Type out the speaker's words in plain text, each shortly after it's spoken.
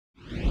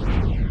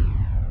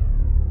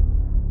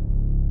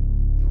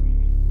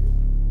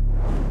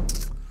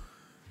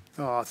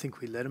Oh, I think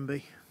we let them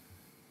be.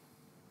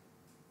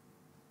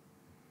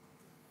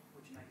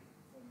 What do you make of the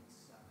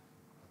performance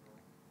overall?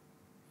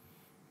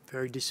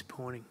 Very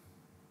disappointing.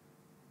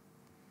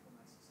 What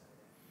makes you say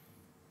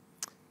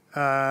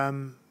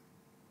that?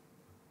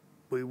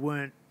 We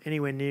weren't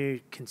anywhere near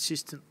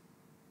consistent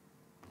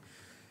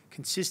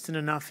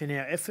enough in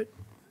our effort,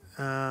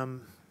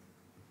 and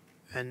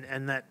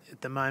that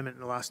at the moment,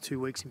 in the last 2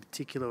 weeks in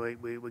particular,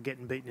 we're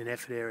getting beaten in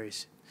effort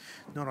areas,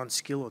 not on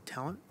skill or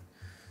talent.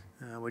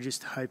 We're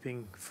just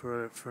hoping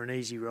for an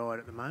easy ride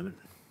at the moment.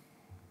 Does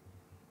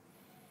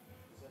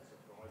that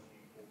surprise you,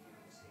 or given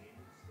the standards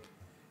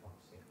that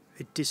upset?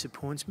 It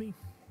disappoints me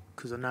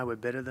because I know we're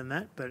better than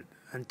that, but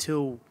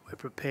until we're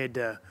prepared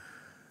to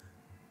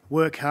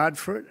work hard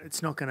for it,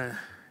 it's not going to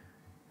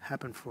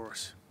happen for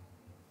us.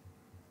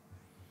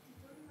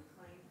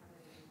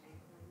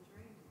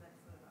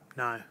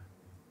 No. Matt,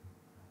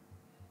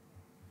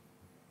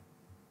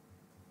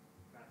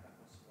 that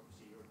was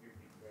obviously you're a big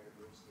fan of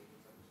your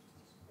standards. That was just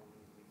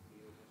disappointing in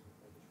midfield, wasn't it?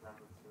 They just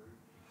rumbled through.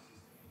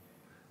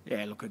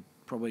 Yeah, look, at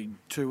probably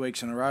 2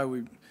 weeks in a row,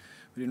 we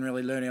didn't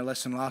really learn our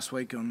lesson last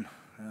week on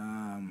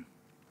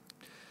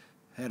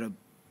how to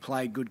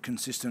play good,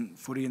 consistent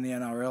footy in the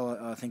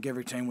NRL. I think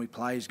every team we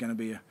play is going to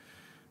be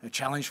a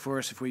challenge for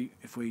us if we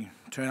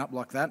turn up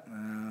like that.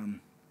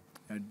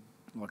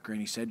 Like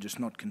Greeny said, just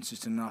not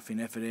consistent enough in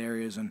effort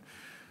areas and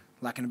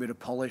lacking a bit of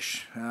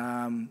polish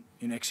in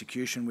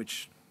execution,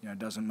 which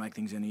doesn't make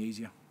things any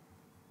easier.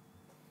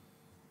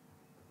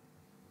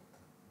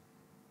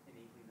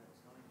 Anything that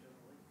was going during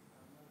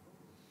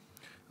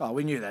the week? Oh,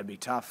 we knew that'd be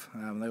tough.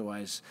 They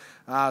always.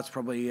 It's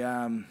probably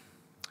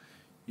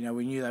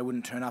we knew they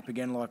wouldn't turn up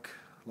again like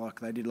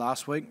they did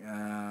last week.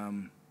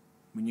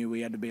 We knew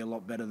we had to be a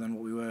lot better than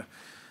what we were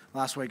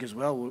last week as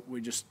well. We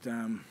just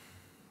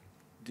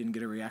didn't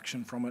get a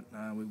reaction from it.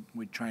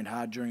 We trained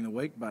hard during the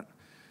week, but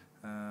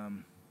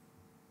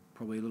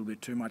probably a little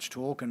bit too much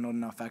talk and not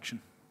enough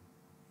action.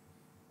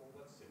 Well,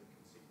 that's 7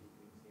 consecutive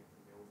wins now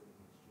from Melbourne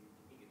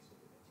against you.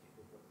 Do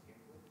you think it's a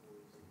template, or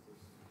is there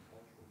some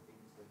cultural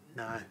things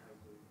that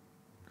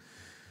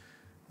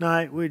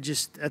No, we're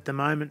just at the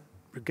moment,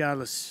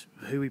 regardless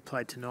of who we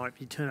play tonight,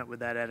 if you turn up with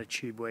that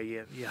attitude where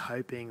you're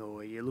hoping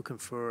or you're looking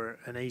for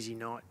an easy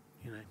night,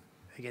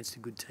 against a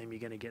good team, you're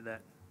going to get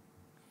that.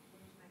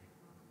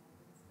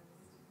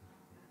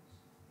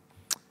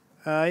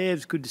 It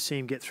was good to see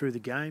him get through the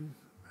game.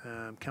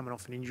 Coming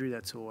off an injury,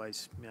 that's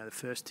always the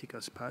first tick, I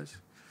suppose.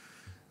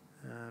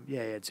 He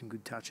had some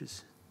good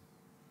touches.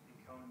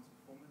 And Cohen's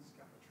performance, a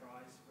couple of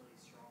tries, really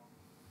strong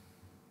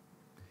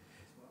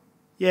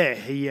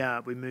as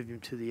well. We moved him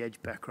to the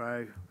edge back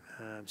row.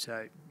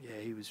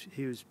 He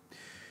was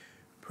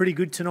pretty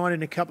good tonight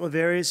in a couple of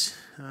areas.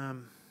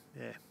 Paul,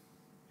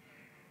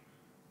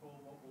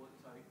 what will it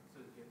take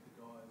to get the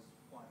guys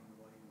playing the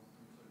way you want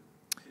them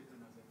to, get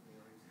them as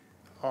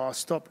areas?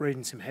 Stop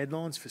reading some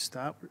headlines for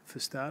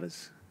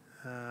starters,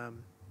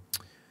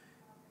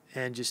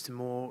 and just a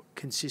more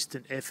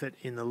consistent effort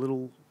in the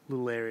little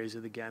areas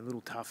of the game,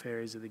 little tough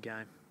areas of the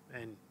game,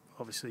 and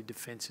obviously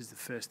defence is the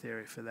first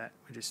area for that.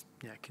 We're just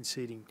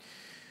conceding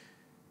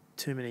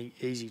too many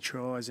easy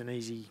tries and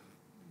easy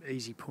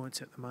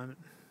points at the moment.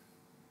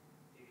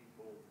 even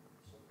for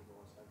some of the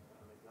guys have,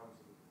 runs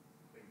have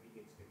been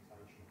big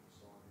expectation of the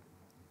side and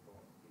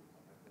thought have been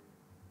complacent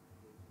in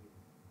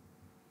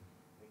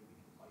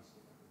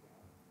that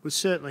regard? We're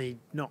certainly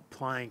not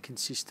playing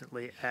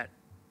consistently at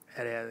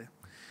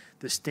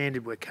the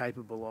standard we're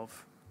capable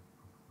of.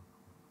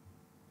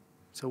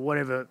 So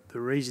whatever the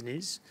reason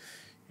is,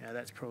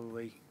 that's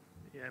probably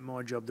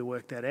my job to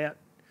work that out.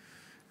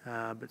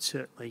 But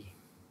certainly,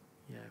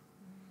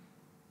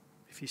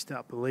 if you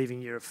start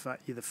believing you're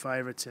the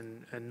favourites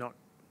and not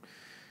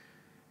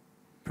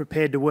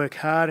prepared to work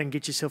hard and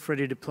get yourself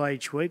ready to play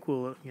each week,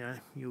 well,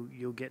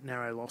 you'll get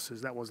narrow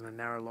losses. That wasn't a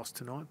narrow loss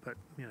tonight, but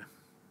it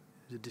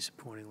was a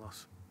disappointing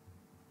loss.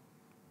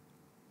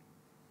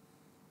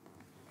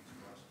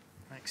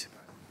 Thanks.